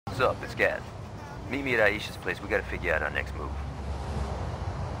What's up? It's Gat. Meet me at Aisha's place. We gotta figure out our next move.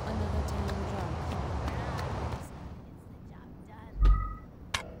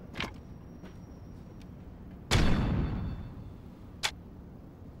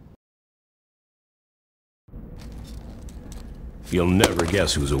 You'll never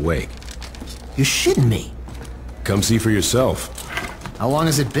guess who's awake. You're shitting me. Come see for yourself. How long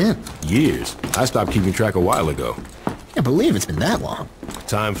has it been? Years. I stopped keeping track a while ago. Can't believe it's been that long.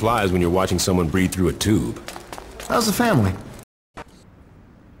 Time flies when you're watching someone breathe through a tube. How's the family?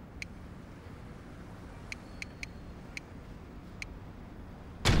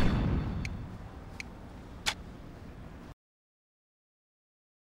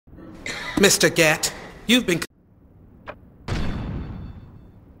 Mr. Gat, you've been...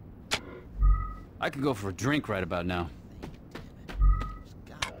 I could go for a drink right about now.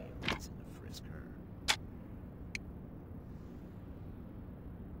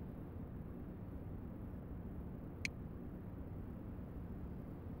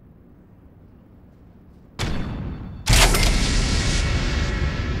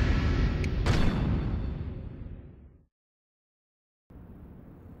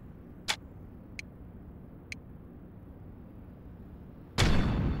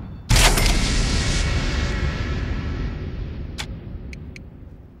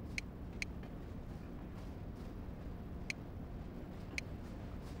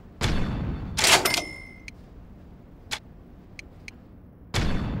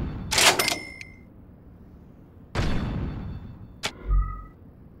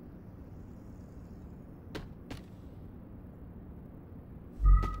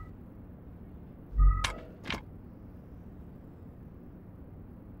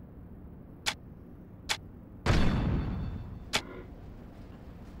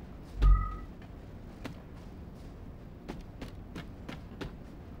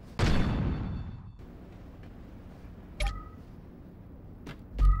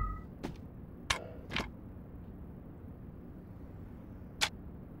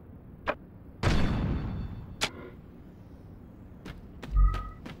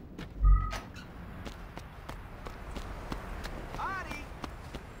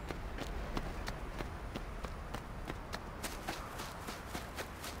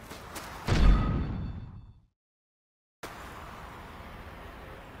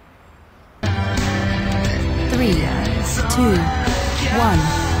 Three, two, one.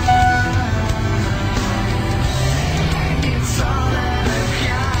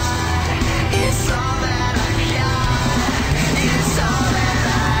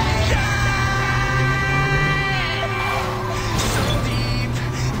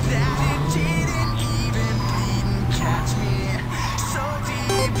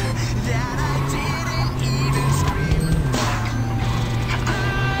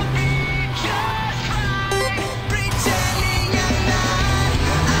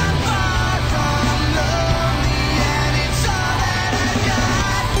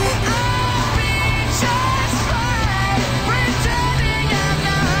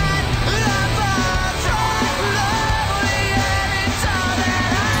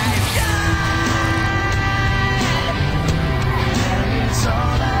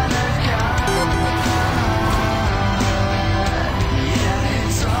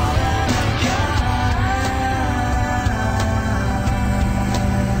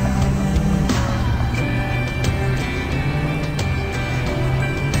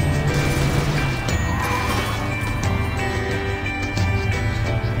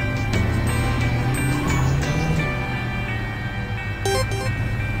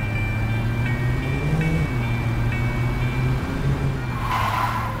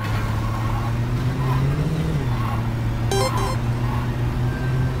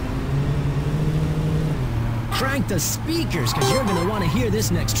 Crank the speakers, because you're going to want to hear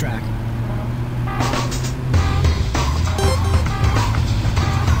this next track.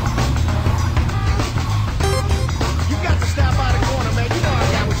 You got to stop by the corner, man. You know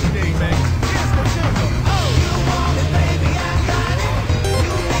I got what you need, man. Here's the jingle. Oh, you want it, baby, I got it.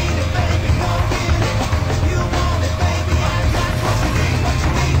 You need it, baby, go get it. You want it, baby, I got what you need, what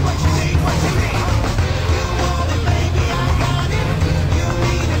you need, what you need, what you need. You want it, baby, I got it. You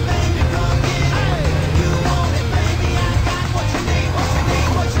need it, baby, go get it. You want it, baby, I got what you need, what you need,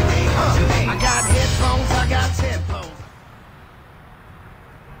 what you need, what you need. I got headphones, I got headphones.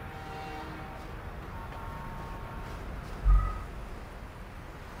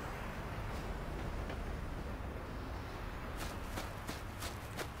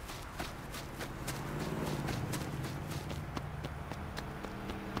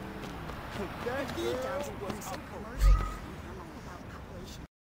 That girl was a commercial.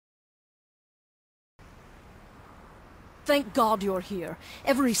 Thank God you're here.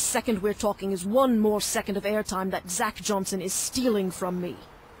 Every second we're talking is one more second of airtime that Zach Johnson is stealing from me.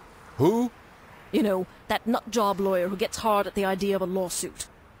 Who? You know, that nutjob lawyer who gets hard at the idea of a lawsuit.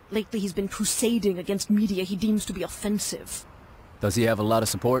 Lately he's been crusading against media he deems to be offensive. Does he have a lot of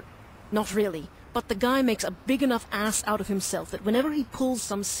support? Not really, but the guy makes a big enough ass out of himself that whenever he pulls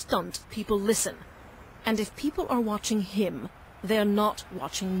some stunt, people listen. And if people are watching him, they're not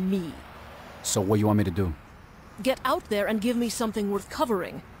watching me. So what do you want me to do? Get out there and give me something worth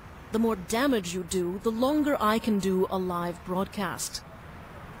covering. The more damage you do, the longer I can do a live broadcast.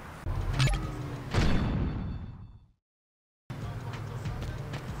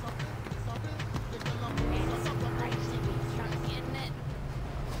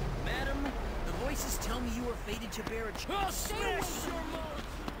 Madam, the voices tell me you are fated to bear a child. Smash your mouth!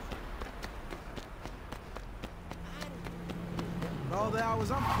 All the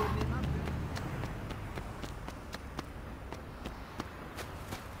hours I'm putting in,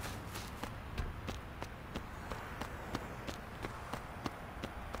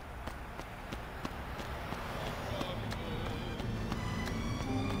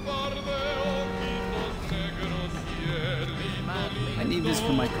 I need this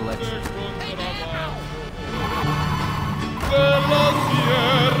for my collection. De la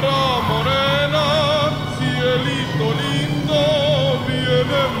Sierra Morena, cielito lindo,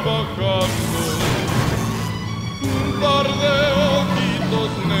 vienen bajando. Un par de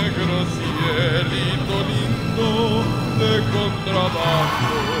ojitos negros, cielito lindo, de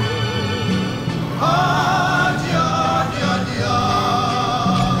contrabando. Ay, ay, ay,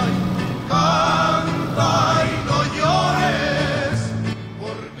 ay, canta y no llores,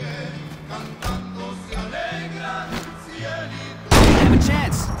 porque cantando se alegran, cielito. Have a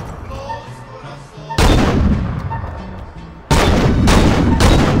chance!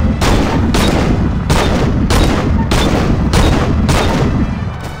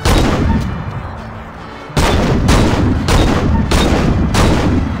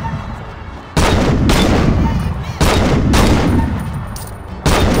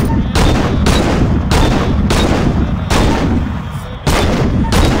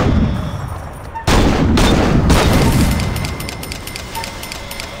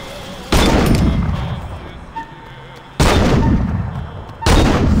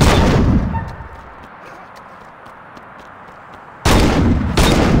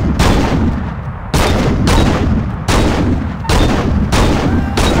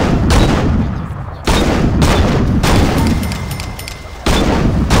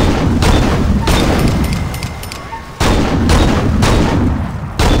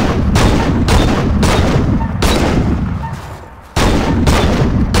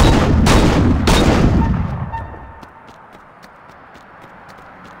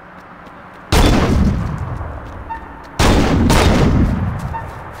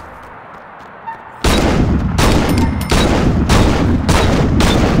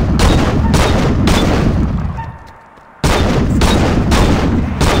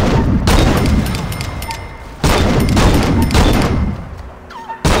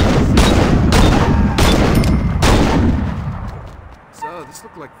 This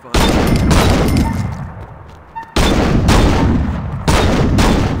looked like fun.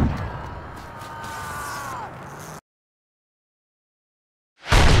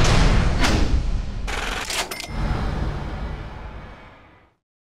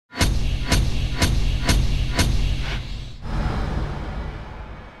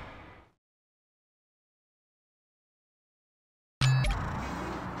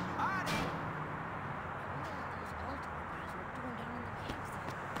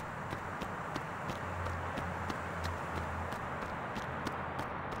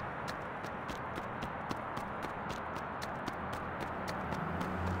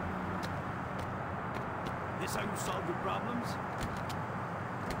 This how you solve your problems?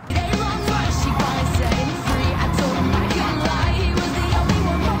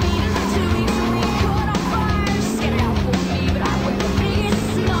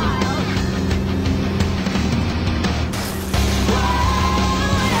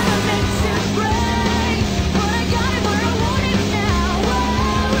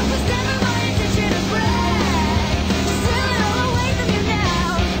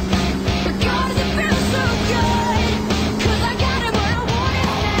 I gotta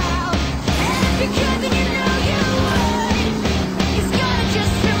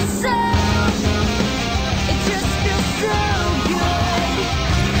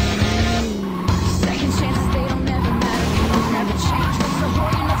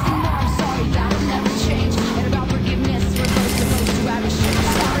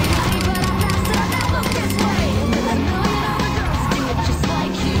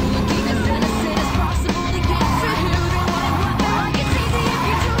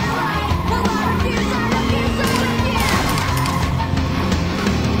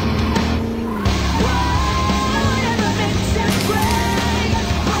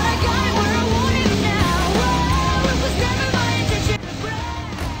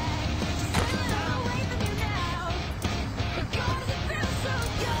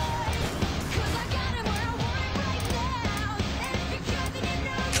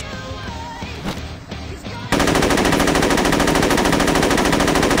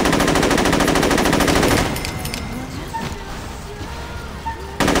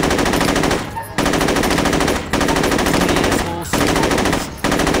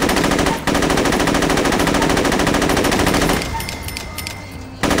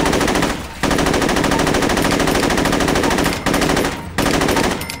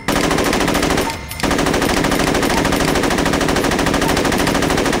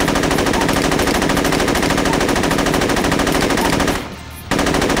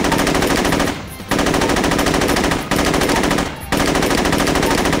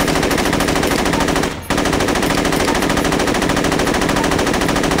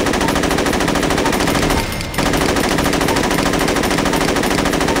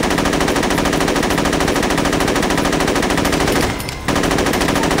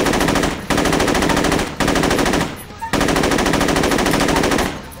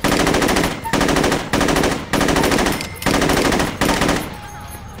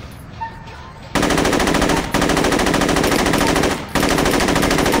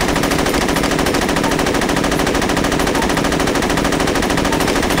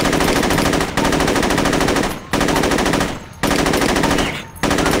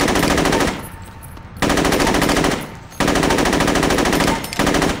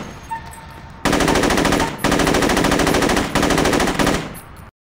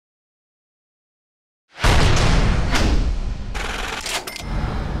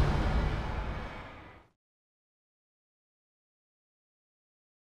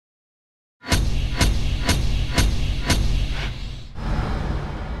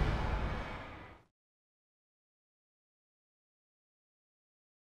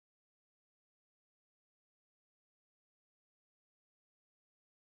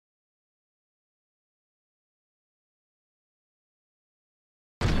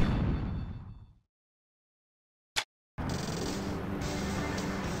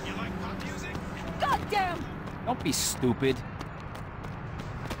Don't be stupid.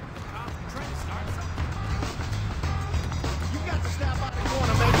 You got to step out the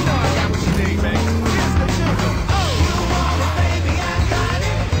corner, man. You know I got what you need, man. Here's the jingle. Oh, you want it, baby, I got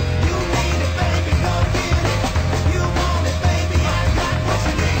it. You need it, baby, go get it. You want it, baby, I got what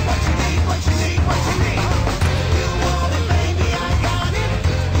you need, what you need, what you need, what you need. You want it, baby, I got it.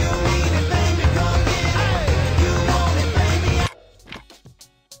 You need it, baby, go get it. You want it, baby, I got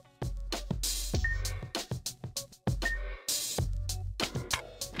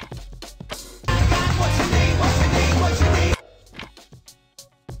what you need, what you need, what you need.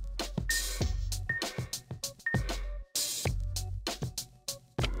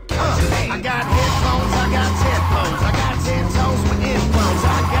 I got headphones, I got 10 phones, I got 10 toes with earphones,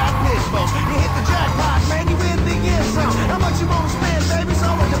 I got pitchforks. You hit the jackpot, man, you in the end zone. How much you wanna spend, baby? So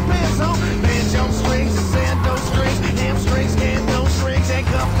it depends on banjo strings and sando strings, hamstrings, scando strings, and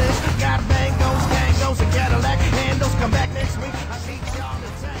cufflinks. Got bangos, tangos, and Cadillac handles. Come back next week, I teach y'all the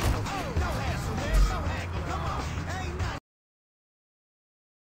tango. No hassle, man, no haggle. Come on, ain't nothing.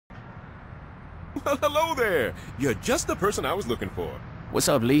 Well, hello there. You're just the person I was looking for. What's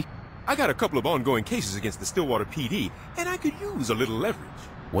up, Lee? I got a couple of ongoing cases against the Stillwater PD, and I could use a little leverage.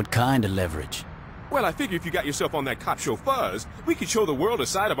 What kind of leverage? Well, I figure if you got yourself on that cop show Fuzz, we could show the world a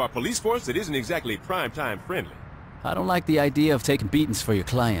side of our police force that isn't exactly prime-time friendly. I don't like the idea of taking beatings for your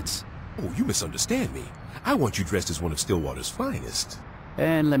clients. Oh, you misunderstand me. I want you dressed as one of Stillwater's finest.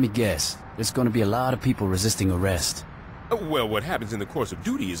 And let me guess, there's gonna be a lot of people resisting arrest. Well, what happens in the course of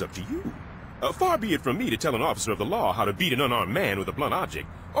duty is up to you. Far be it from me to tell an officer of the law how to beat an unarmed man with a blunt object,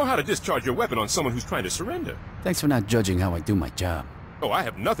 or how to discharge your weapon on someone who's trying to surrender. Thanks for not judging how I do my job. Oh, I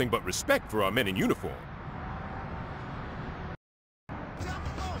have nothing but respect for our men in uniform.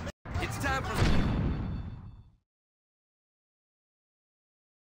 It's time for...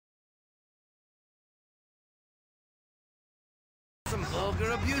 some vulgar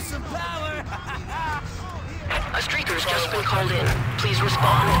abuse of power. A streaker's just been called in. Please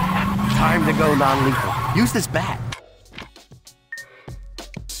respond. Time to go non-lethal. Use this bat.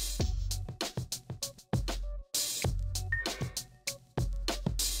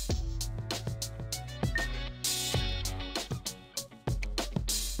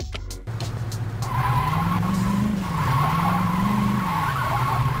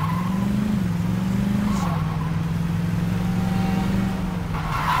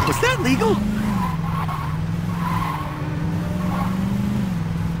 Was that legal?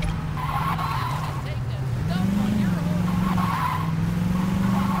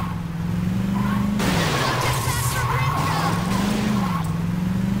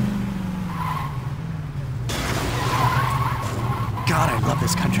 God, I love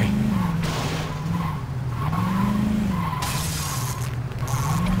this country.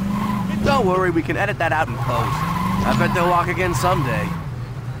 Don't worry, we can edit that out in post. I bet they'll walk again someday.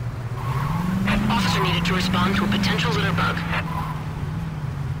 Officer needed to respond to a potential litter bug.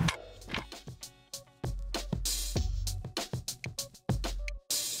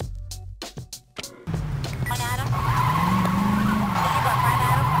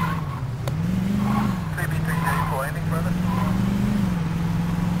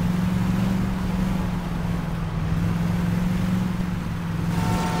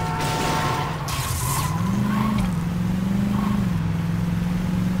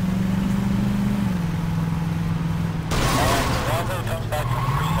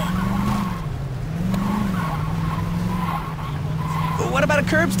 What about a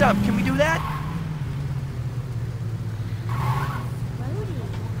curb stop? Can we do that?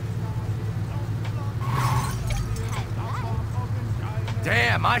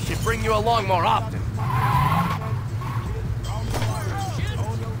 Damn, I should bring you along more often.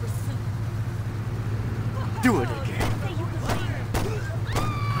 Do it again.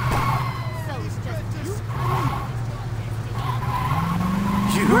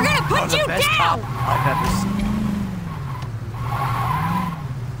 We're gonna put you best down! cop I've ever seen.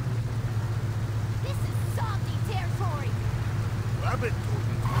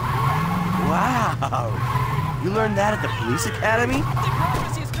 Wow! You learned that at the police academy?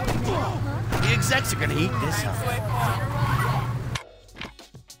 The execs are gonna eat this up.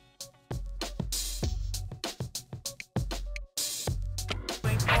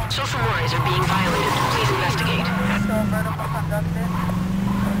 Social mores are being violated. Please investigate.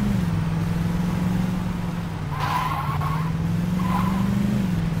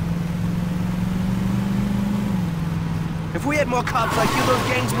 If we had more cops like you, those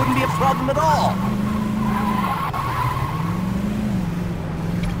gangs wouldn't be a problem at all.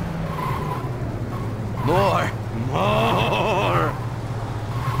 More.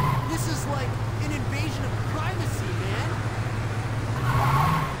 This is like an invasion of privacy.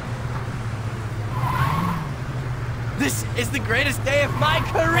 This is the greatest day of my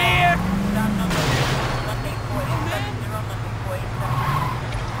career!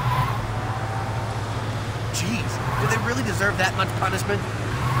 Jeez, do they really deserve that much punishment?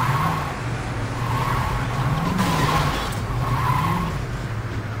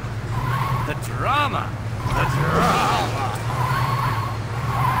 The drama! The drama!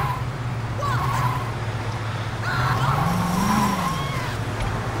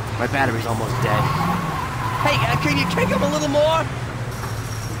 My battery's almost dead. Hey, can you kick him a little more?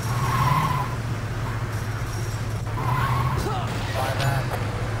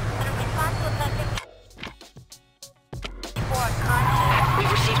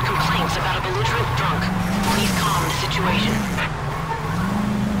 We've received complaints about a belligerent drunk. Please calm the situation.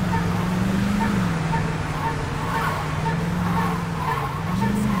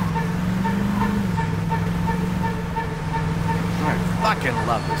 I fucking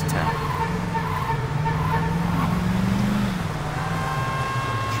love this town.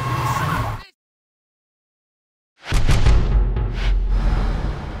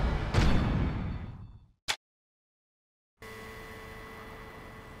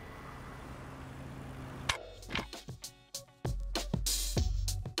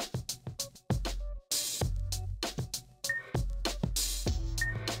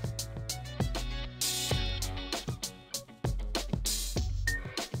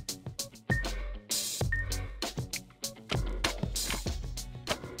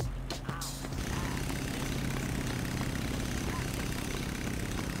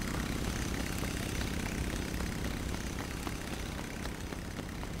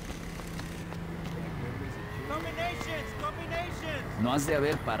 No has de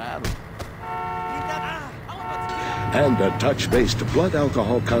haber parado. And a touch-based blood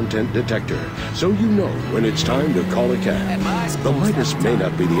alcohol content detector, so you know when it's time to call a cab. The Midas may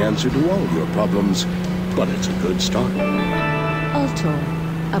not be the answer to all your problems, but it's a good start. Alto,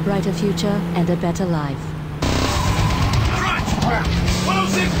 a brighter future and a better life. Crunch!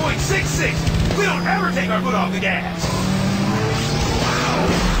 106.66! We don't ever take our foot off the gas!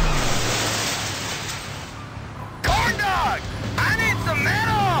 Corn dog! I need some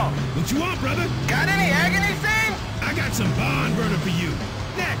metal! What you want, brother? Got any agony thing? I got some barn burner for you.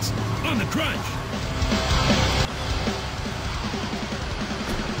 Next, on the crunch.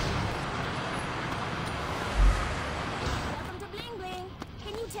 Welcome to Bling Bling.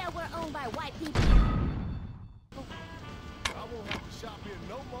 Can you tell we're owned by white people? I won't have to shop here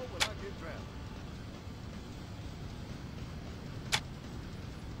no more when I get drafted.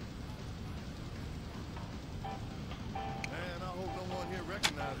 Man, I hope no one here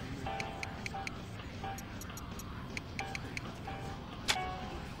recognizes me.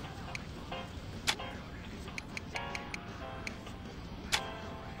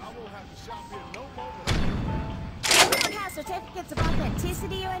 I won't have to shop here no more when I get drafted. We don't have certificates of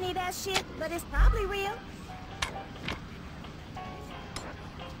authenticity or any of that shit, but it's probably real.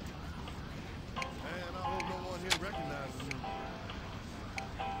 Man, I hope no one here recognizes me.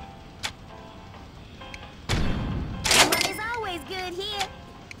 Money's always good here.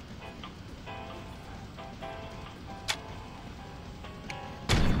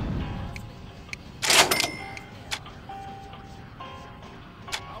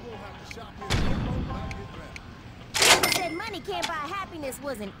 I won't have to shop here no more when I get drafted. Whoever said money can't buy happiness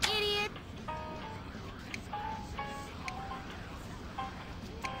was an idiot.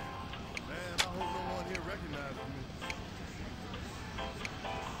 Man, I hope no one here recognizes me.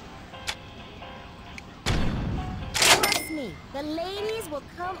 Trust me, the ladies will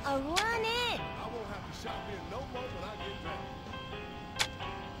come a-running. I won't have to shop here no more when I get drafted.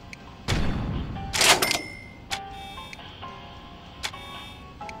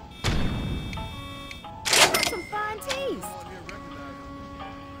 They got some fine teas. No one here recognizes me.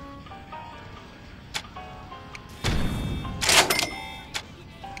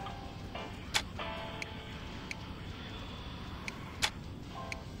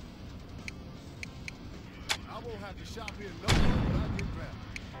 I won't have to shop here no more when I get drafted.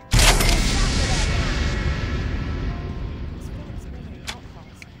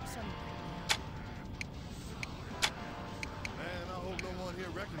 Man, I hope no one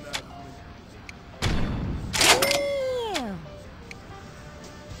here recognizes me. Damn.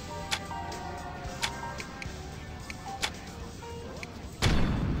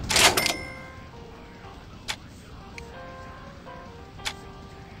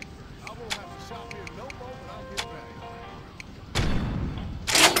 I won't have to shop here no more when I get drafted.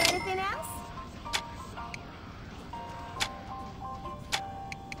 Need anything else?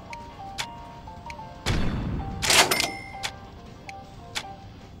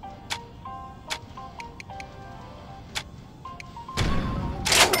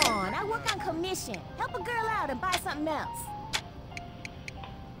 commission. Help a girl out and buy something else.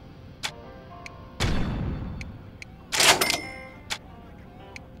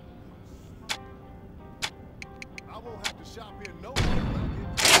 I won't have to shop here no more when I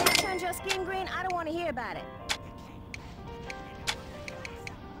get If that turns your skin green, I don't want to hear about it.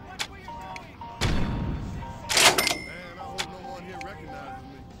 Man, I hope no one here recognizes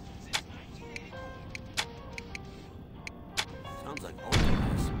me. Sounds like Ultra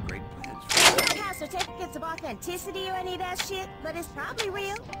has some great plans for We don't have certificates of authenticity or any of that shit, but it's probably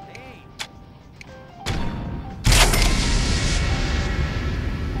real.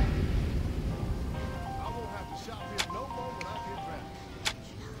 I won't have to shop here no more when I get drafted.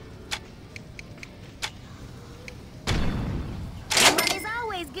 The money's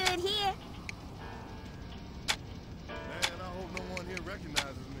always good here. Man, I hope no one here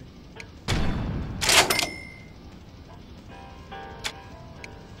recognizes me.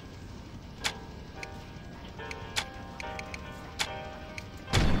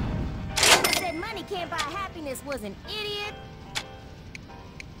 Whoever said money can't buy happiness was an idiot.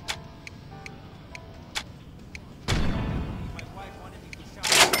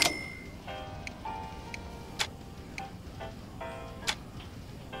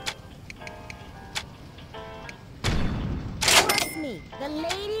 Trust me, the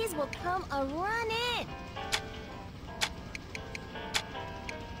ladies will come a-running.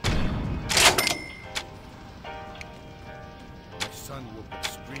 My son will be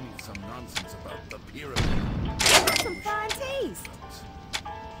screaming some nonsense about the pyramid. You got some fine taste.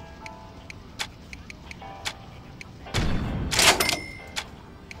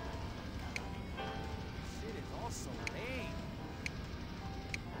 Shit is also lame.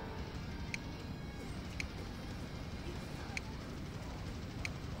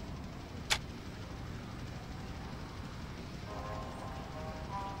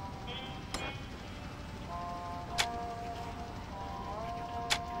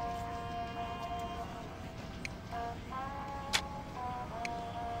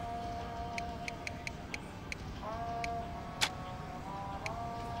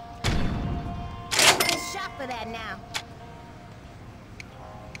 Just shop for that now.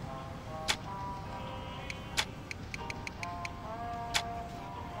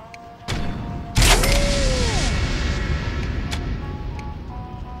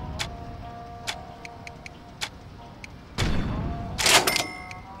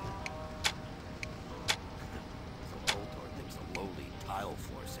 So Ultor thinks a lowly tile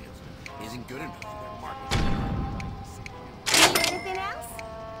floor salesman isn't good enough for their marketing. Need anything else?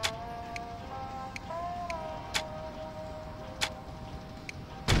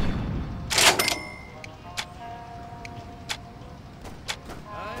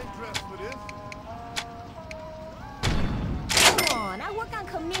 I ain't dressed for this. Come on, I work on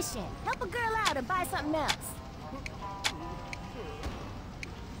commission. Help a girl out and buy something else.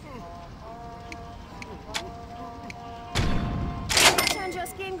 If that turns your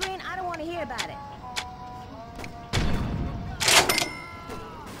skin green, I don't want to hear about it.